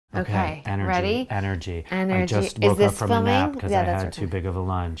Okay, energy, ready? Energy. Energy. I just Is woke this up from filming? a nap because Yeah, I that's had too big of a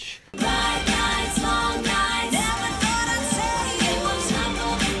lunch.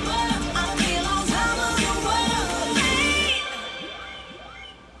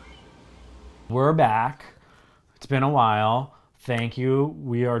 We're back. It's been a while. Thank you.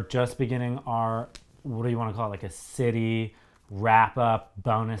 We are just beginning our, what do you want to call it? Like a city wrap-up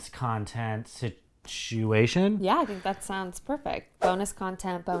bonus content situation? Yeah, I think that sounds perfect. Bonus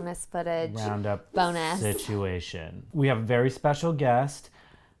content, bonus footage, Roundup bonus situation. We have a very special guest.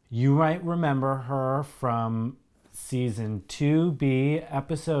 You might remember her from season 2B,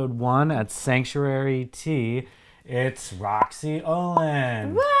 episode 1 at Sanctuary Tea. It's Roxy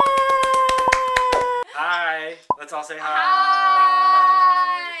Olin. Woo! Hi. Let's all say hi. Hi!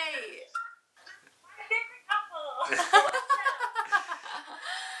 My favorite couple.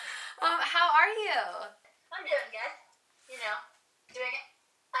 How are you? I'm doing good. You know, doing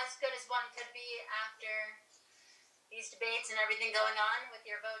as good as one could be after these debates and everything going on with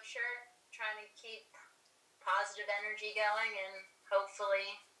your vote shirt. Trying to keep positive energy going and hopefully,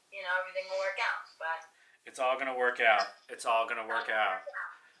 you know, everything will work out. But It's all going to work out. It's all going to work out.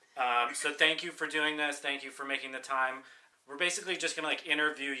 So thank you for doing this. Thank you for making the time. We're basically just going to like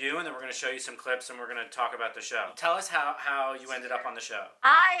interview you and then we're going to show you some clips and we're going to talk about the show. Tell us how you ended up on the show.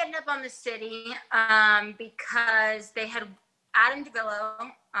 I ended up on the city because they had Adam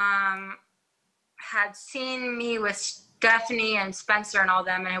DeVillo had seen me with Stephanie and Spencer and all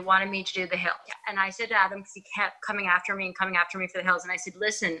them and had wanted me to do the Hill. And I said to Adam, because he kept coming after me for the Hills, and I said,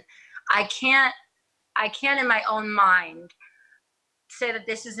 listen, I can't in my own mind say that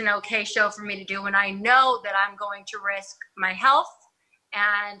this is an okay show for me to do when I know that I'm going to risk my health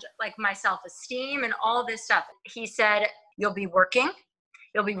and like my self-esteem and all this stuff. He said, you'll be working.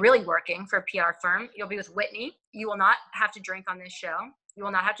 You'll be really working for a PR firm. You'll be with Whitney. You will not have to drink on this show. You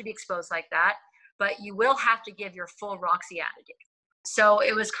will not have to be exposed like that, but you will have to give your full Roxy attitude. So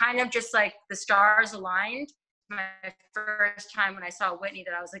it was kind of just like the stars aligned. My first time when I saw Whitney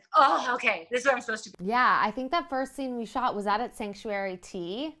that I was like, oh, okay, this is what I'm supposed to be. Yeah, I think that first scene we shot, was that at Sanctuary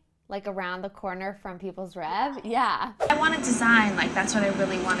Tea? Like around the corner from People's Rev? Yeah. I want to design, like that's what I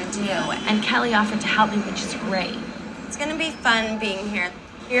really want to do. And Kelly offered to help me, which is great. It's gonna be fun being here.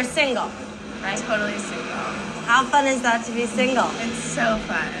 You're single, right? Totally single. How fun is that to be single? It's so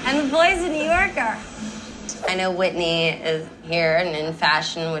fun. And the boy's a New Yorker. I know Whitney is here and in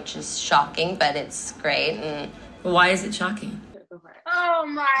fashion, which is shocking, but it's great. And Why is it shocking? Oh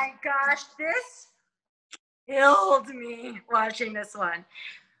my gosh, this killed me watching this one.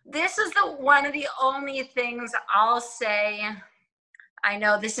 This is one of the only things I'll say. I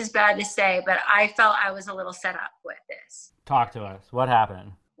know this is bad to say, but I felt I was a little set up with this. Talk to us. What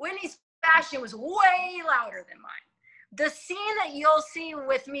happened? Whitney's fashion was way louder than mine. The scene that you'll see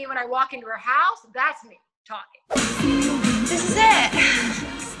with me when I walk into her house, that's me talking. This is it.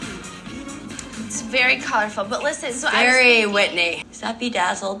 It's very colorful, but listen, so very Whitney. Is that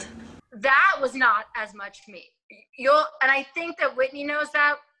bedazzled? That was not as much me. And I think that Whitney knows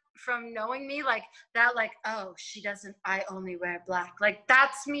that from knowing me, like that, like, oh, I only wear black. Like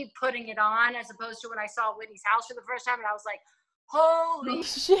that's me putting it on as opposed to when I saw Whitney's house for the first time and I was like, holy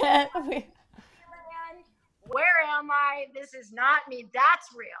shit. Where am I? This is not me. That's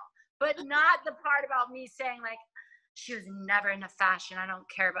real. But not the part about me saying like, she was never into fashion. I don't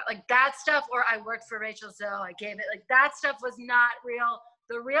care about like that stuff. Or I worked for Rachel Zoe. I gave it like that stuff was not real.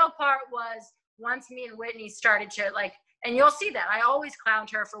 The real part was once me and Whitney started to like, and you'll see that. I always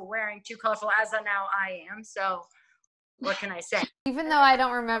clowned her for wearing too colorful as now I am. So what can I say? Even though I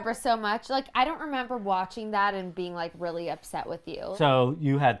don't remember so much, like I don't remember watching that and being like really upset with you. So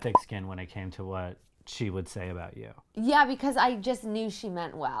you had thick skin when it came to what she would say about you. Yeah, because I just knew she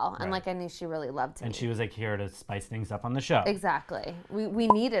meant well. And Right. like I knew she really loved me. And she was like here to spice things up on the show. Exactly. We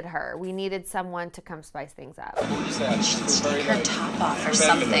needed her. We needed someone to come spice things up. Take her top off or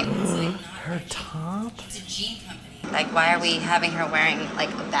something. Her top? Like, why are we having her wearing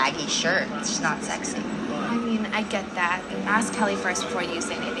like a baggy shirt? It's just not sexy. I mean, I get that. Ask Kelly first before you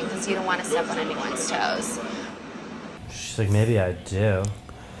say anything, because you don't want to step on anyone's toes. She's like, maybe I do.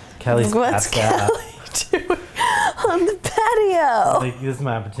 Kelly's What's passed out. Kelly doing on the patio? Like, this is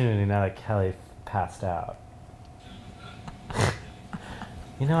my opportunity now that Kelly passed out.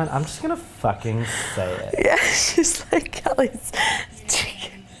 You know what? I'm just gonna fucking say it. Yeah, she's like, Kelly's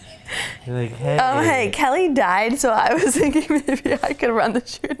chicken. You're like, hey. Hey, Kelly died, so I was thinking maybe I could run the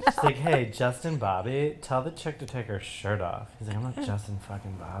shoot now. She's like, hey, Justin Bobby, tell the chick to take her shirt off. He's like, I'm not Justin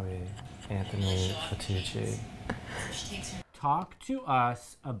fucking Bobby. Anthony Fatucci. Talk to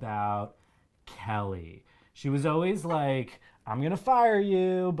us about Kelly. She was always like I'm gonna fire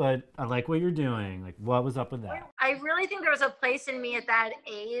you, but I like what you're doing. Like, what was up with that? I really think there was a place in me at that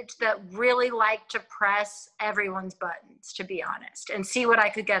age that really liked to press everyone's buttons, to be honest, and see what I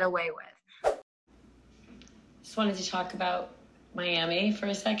could get away with. Just wanted to talk about Miami for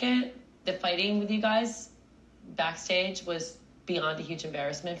a second. The fighting with you guys backstage was beyond a huge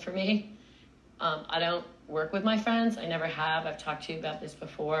embarrassment for me. I don't work with my friends. I never have. I've talked to you about this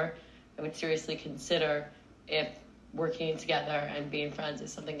before. I would seriously consider if working together and being friends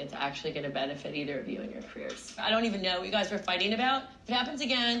is something that's actually going to benefit either of you in your careers. I don't even know what you guys were fighting about. If it happens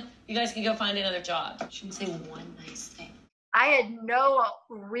again, you guys can go find another job. She would say one nice thing. I had no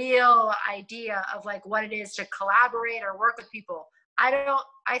real idea of like what it is to collaborate or work with people.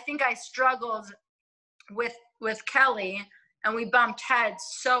 I think I struggled with Kelly, and we bumped heads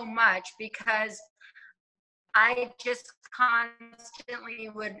so much because I just constantly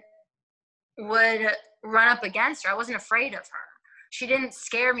would run up against her. I wasn't afraid of her. She didn't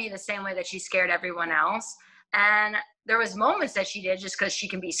scare me the same way that she scared everyone else. And there was moments that she did just because she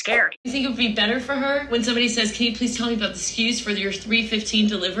can be scary. You think it would be better for her when somebody says, can you please tell me about the SKUs for your 3:15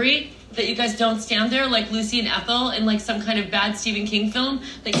 delivery? That you guys don't stand there like Lucy and Ethel in like some kind of bad Stephen King film.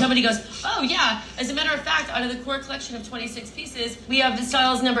 Like somebody goes, oh yeah, as a matter of fact, out of the core collection of 26 pieces, we have the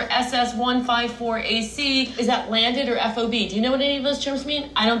styles number SS154AC. Is that landed or FOB? Do you know what any of those terms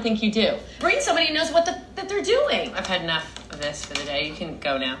mean? I don't think you do. Bring somebody who knows that they're doing. I've had enough of this for the day. You can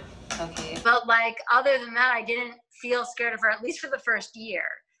go now. Okay. But like, other than that, I didn't feel scared of her, at least for the first year.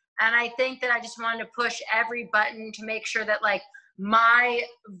 And I think that I just wanted to push every button to make sure that like my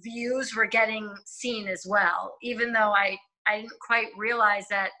views were getting seen as well, even though I didn't quite realize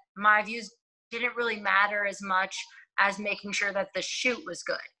that my views didn't really matter as much as making sure that the shoot was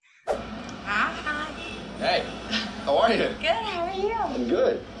good. Hi. Hey, how are you? Good, how are you? I'm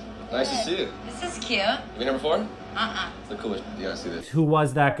good. Nice to see you. This is cute. You been here before? It's the coolest. You gotta see this. Who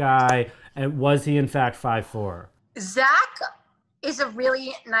was that guy? And was he in fact 5'4"? Zach is a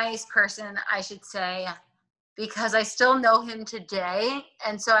really nice person, I should say, because I still know him today.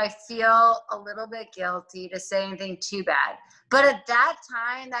 And so I feel a little bit guilty to say anything too bad. But at that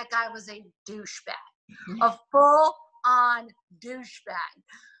time, that guy was a douchebag, a full-on douchebag.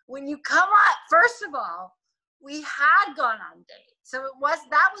 When you come up, first of all, we had gone on dates. So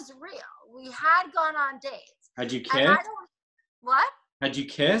that was real. We had gone on dates. Had you And kissed? What? Had you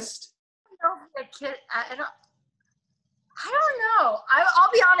kissed? I don't know.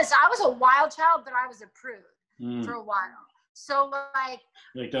 I'll be honest. I was a wild child, but I was a prude for a while. So like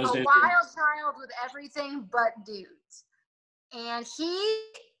those a days wild child with everything but dudes. And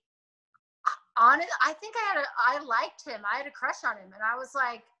I think I liked him. I had a crush on him, and I was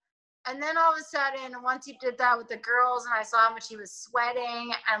like, and then all of a sudden, once he did that with the girls, and I saw how much he was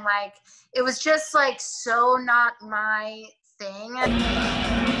sweating, and like it was just like so not my thing.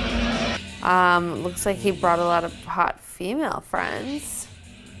 Looks like he brought a lot of hot female friends.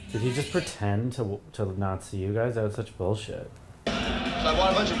 Did he just pretend to not see you guys? That was such bullshit. So I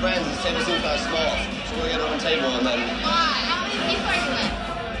brought a bunch of friends. This table seems kind of small. So we're gonna get our own table and then. Why? How many people are you with?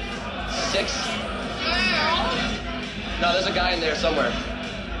 6. Girls? No, there's a guy in there somewhere.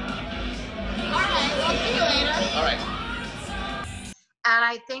 Alright, well, see you later. All right. And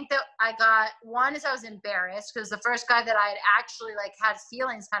I think that I was embarrassed because the first guy that I had actually like had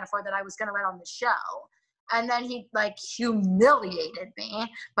feelings kind of for that I was going to let on the show. And then he like humiliated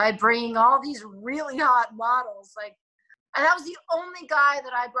me by bringing all these really hot models. And that was the only guy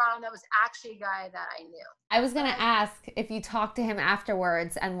that I brought on that was actually a guy that I knew. I was going to ask if you talked to him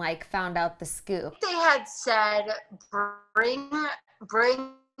afterwards and like found out the scoop. They had said, bring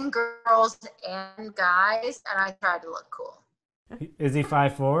girls and guys. And I tried to look cool. Is he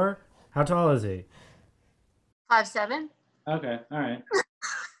 5'4"? How tall is he? 5'7". Okay, all right.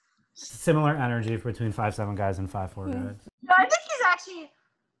 Similar energy between 5'7" guys and 5'4" guys. No, I think he's actually,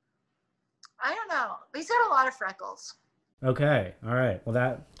 I don't know. He's got a lot of freckles. Okay, all right. Well,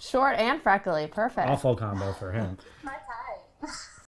 that Short and freckly, perfect. awful combo for him. My type.